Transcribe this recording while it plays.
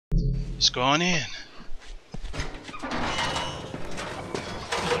Let's go on in.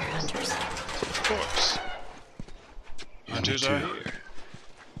 Of course. Hunters are here.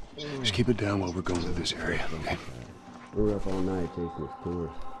 Just keep it down while we're going through this area, okay? We were up all night chasing this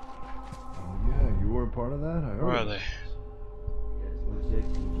tourist. Oh yeah, you were a part of that? I heard. Where are they?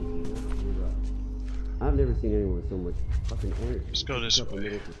 I've never seen anyone with so much fucking energy. Let's go this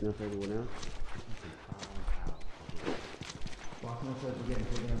way. Snuff everyone else.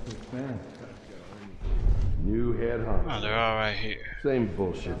 New head hunter. Oh, they're all right here. Same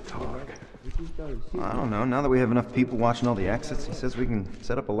bullshit talk. I don't know. Now that we have enough people watching all the exits, he says we can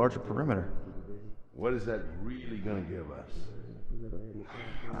set up a larger perimeter. What is that really gonna give us?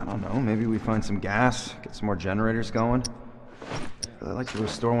 I don't know. Maybe we find some gas, get some more generators going. I'd like to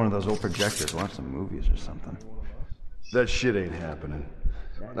restore one of those old projectors, watch some movies or something. That shit ain't happening.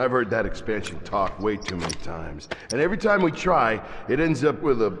 I've heard that expansion talk way too many times. And every time we try, it ends up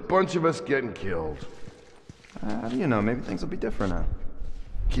with a bunch of us getting killed. How do you know? Maybe things will be different now.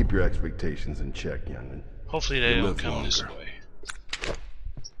 Keep your expectations in check, young'un. Hopefully they You don't live come this longer. way.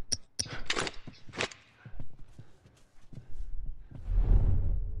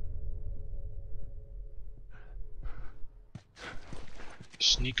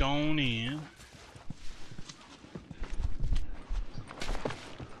 Sneak on in.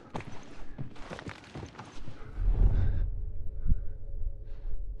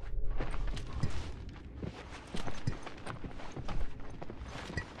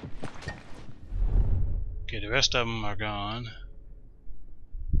 Okay, the rest of them are gone.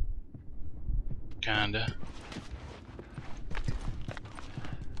 Kinda.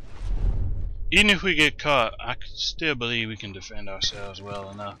 Even if we get caught, I still believe we can defend ourselves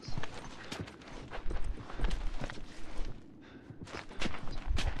well enough.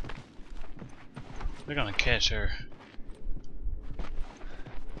 They're gonna catch her.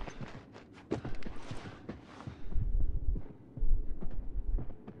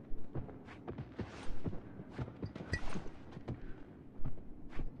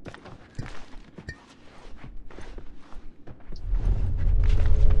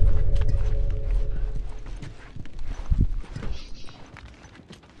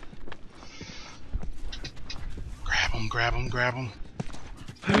 Grab him, grab him.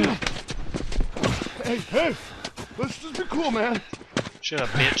 Hey! Let's just be cool, man. Shut up,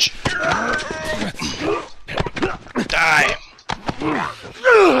 bitch. Die!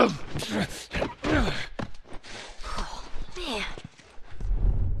 Oh, man.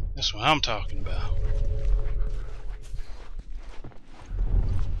 That's what I'm talking about.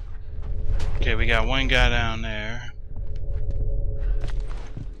 Okay, we got one guy down there.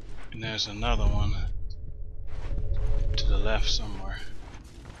 And there's another one to the left somewhere.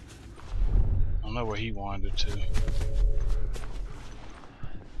 I don't know where he wandered to.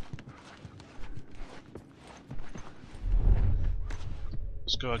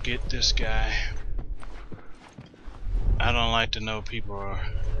 Let's go get this guy. I don't like to know people are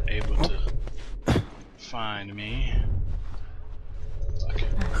able to find me. Fuck it.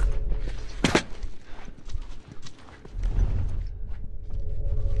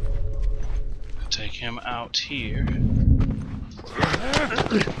 Take him out here.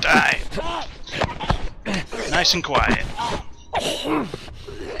 Die. Nice and quiet. Oh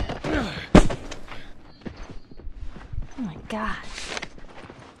my god.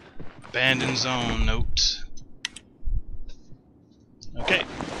 Abandoned zone note. Okay.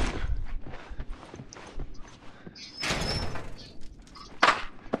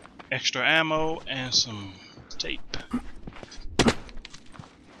 Extra ammo and some tape.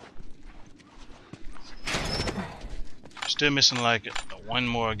 Still missing like one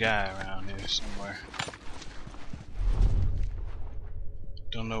more guy around here somewhere.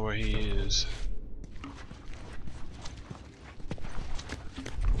 Don't know where he is.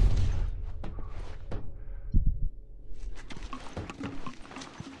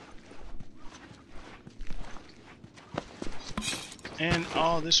 And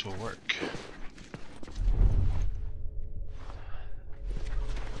all this will work.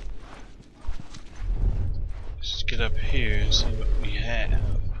 Let's get up here and see what we have.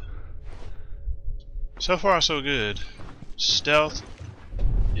 So far so good. Stealth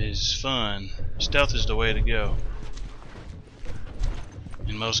is fun. Stealth is the way to go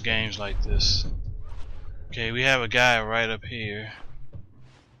in most games like this. Okay, we have a guy right up here.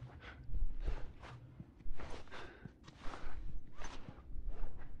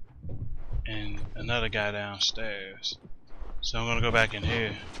 And another guy downstairs. So I'm gonna go back in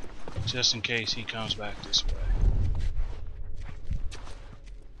here just in case he comes back this way.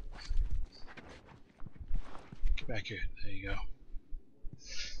 Get back here. There you go.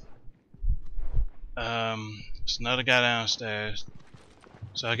 There's another guy downstairs.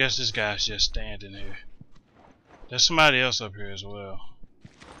 So I guess this guy's just standing here. There's somebody else up here as well.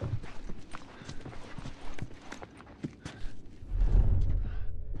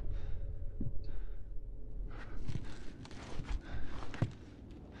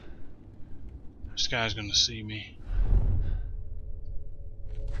 This guy's gonna see me.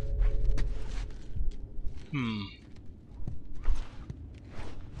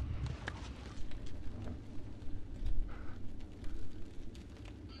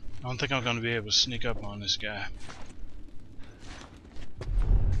 I don't think I'm gonna be able to sneak up on this guy.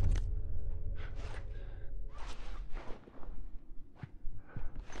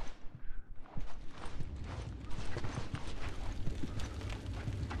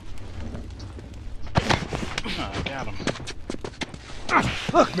 Oh, I got him.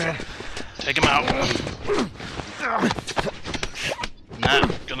 Look, man. Take him out.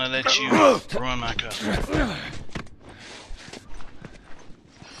 Not gonna let you ruin my cover.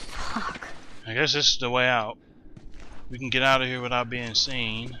 I guess this is the way out. We can get out of here without being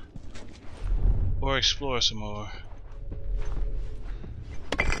seen. Or explore some more.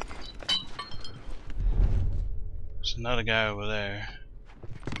 There's another guy over there.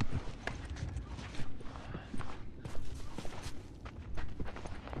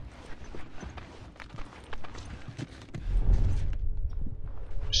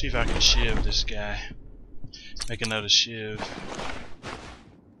 See if I can shiv this guy. Make another shiv.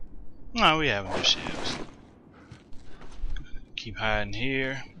 No, we have no shivs. Keep hiding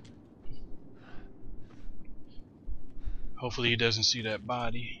here. Hopefully he doesn't see that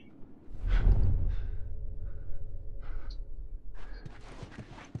body.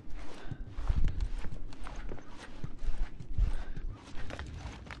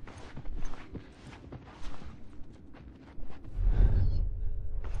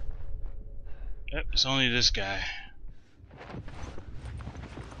 Yep, it's only this guy.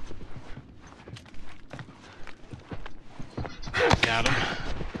 Got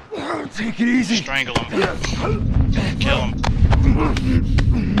him. Take it easy. Strangle him. Kill him.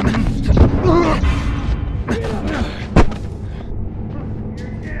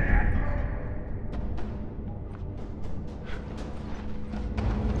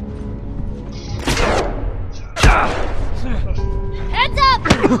 Heads up!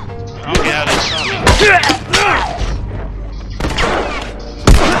 I don't get how they saw me.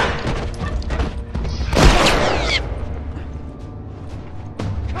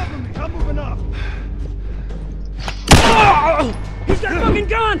 Cover me. I'm moving up. He's got a fucking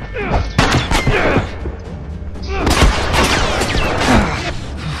gun!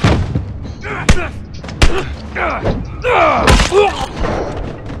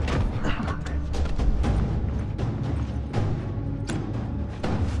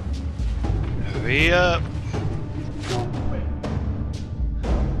 Hurry up.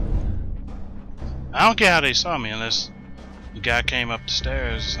 I don't care how they saw me unless the guy came up the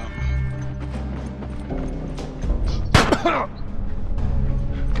stairs or something.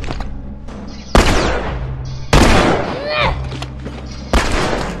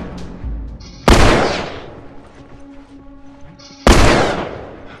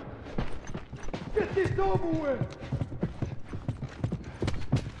 Get this over with.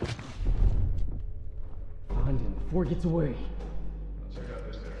 Find him before he gets away.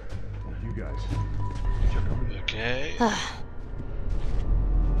 You guys. Check over there. Okay.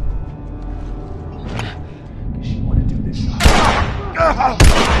 She want to do this.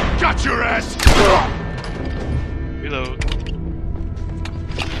 Got your ass. Reload.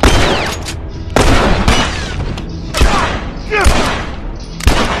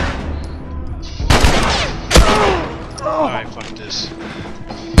 Alright, fuck this.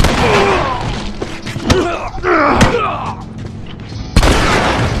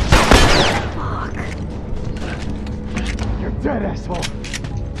 You're dead, asshole.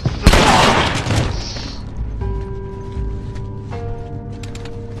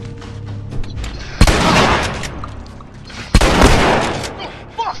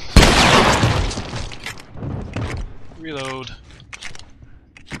 Reload.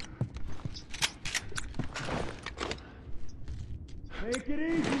 Take it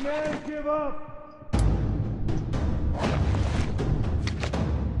easy, man. Give up.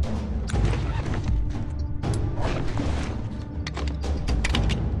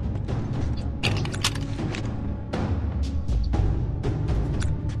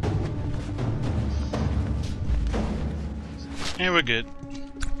 And we're good.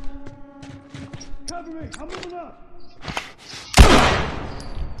 Cover me. I'm moving up.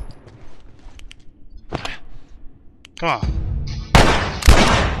 Come on.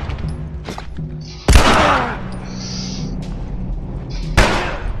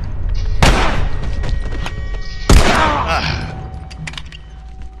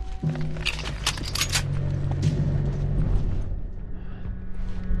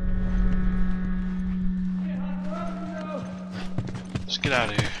 Let's get out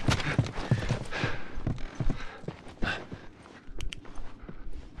of here.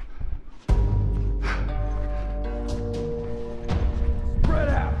 Spread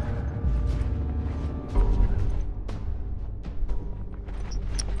out.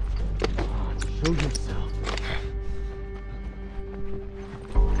 Show yourself.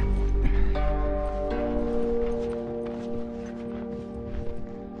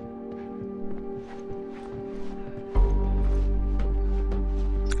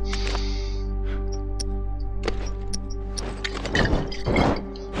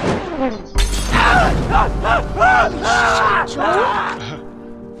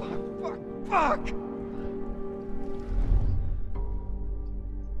 Fuck!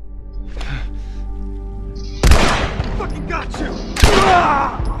 Fucking got you!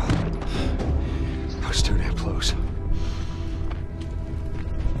 I was too damn close.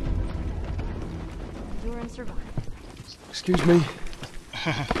 You were in survival. Excuse me?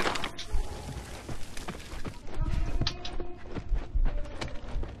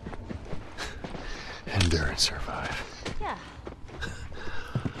 Endure and survive. Yeah.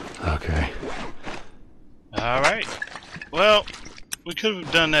 Okay. Alright. Well, we could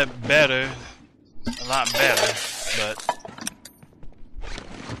have done that better. A lot better, but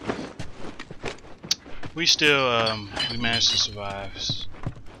we still we managed to survive.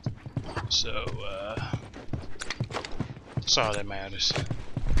 So that's all that matters.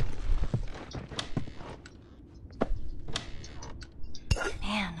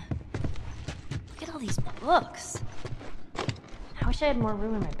 Man, look at all these books. I wish I had more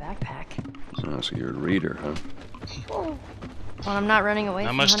room in my backpack. Oh, so you're a reader, huh? Well, when I'm not running away Not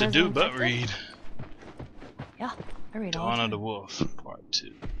from much to hunters do and but infected. read. Yeah, I read all Dawn the of time. the Wolf, Part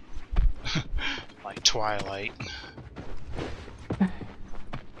 2. Like Twilight.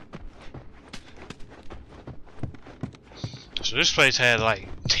 So this place had like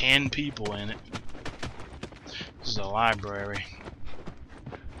 10 people in it. This is a library.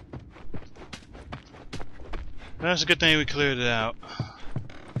 That's a good thing we cleared it out.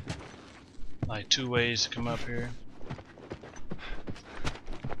 Like 2 ways to come up here.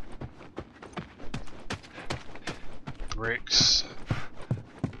 Bricks.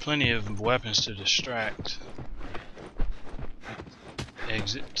 Plenty of weapons to distract.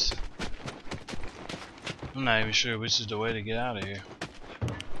 Exit. I'm not even sure which is the way to get out of here.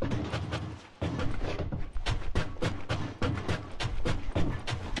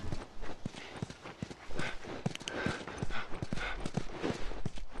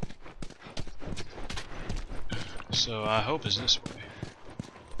 So I hope it's this way.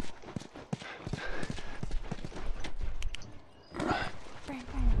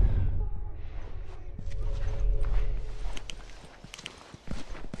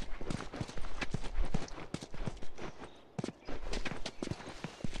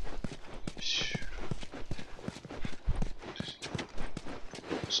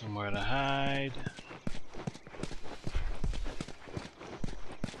 Somewhere to hide.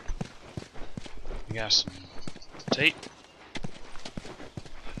 We got some tape.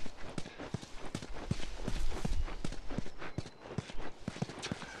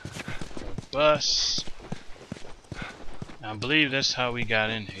 Bus. I believe that's how we got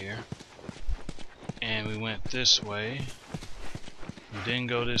in here. And we went this way. We didn't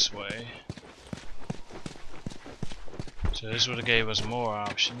go this way. So this would have gave us more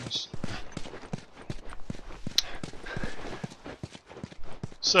options.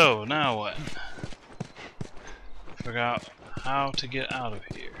 So now what? Figure out how to get out of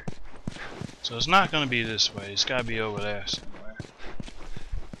here. So it's not going to be this way. It's got to be over there somewhere.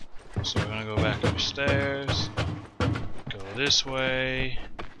 So we're going to go back upstairs. Go this way.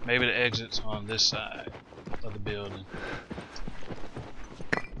 Maybe the exit's on this side of the building.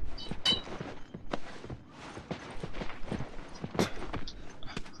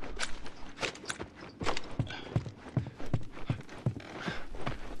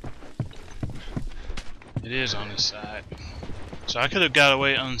 It is on this side. So I could have got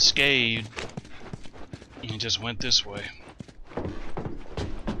away unscathed and just went this way.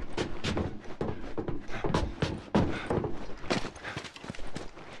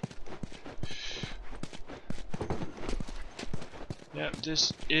 Yep,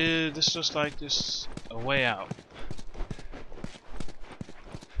 this looks like this a way out.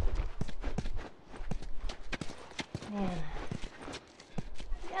 Man,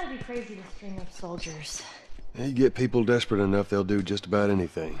 you gotta be crazy to string up soldiers. You get people desperate enough, they'll do just about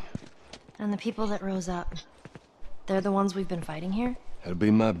anything. And the people that rose up, they're the ones we've been fighting here? That'll be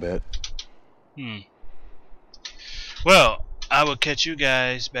my bet. Well, I will catch you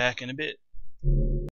guys back in a bit.